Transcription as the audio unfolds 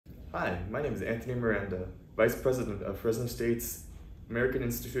Hi, my name is Anthony Miranda, Vice President of Fresno State's American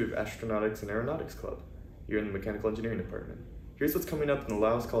Institute of Astronautics and Aeronautics Club, here in the Mechanical Engineering Department. Here's what's coming up in the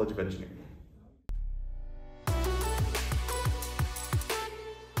Laos College of Engineering.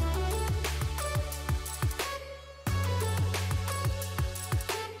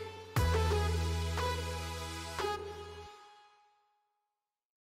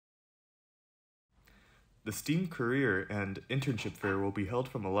 The STEAM Career and Internship Fair will be held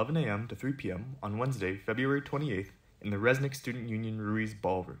from 11 a.m. to 3 p.m. on Wednesday, February 28th in the Resnick Student Union Ruiz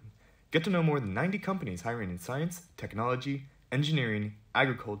Ballroom. Get to know more than 90 companies hiring in science, technology, engineering,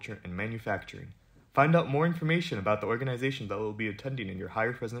 agriculture, and manufacturing. Find out more information about the organizations that will be attending in your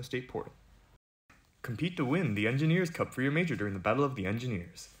Higher Fresno State portal. Compete to win the Engineers Cup for your major during the Battle of the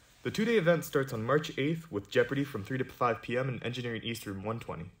Engineers. The two-day event starts on March 8th with Jeopardy from 3 to 5 p.m. in Engineering East Room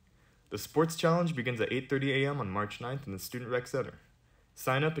 120. The Sports Challenge begins at 8:30 a.m. on March 9th in the Student Rec Center.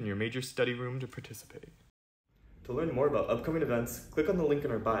 Sign up in your major study room to participate. To learn more about upcoming events, click on the link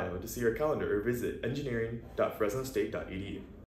in our bio to see our calendar or visit engineering.fresnostate.edu.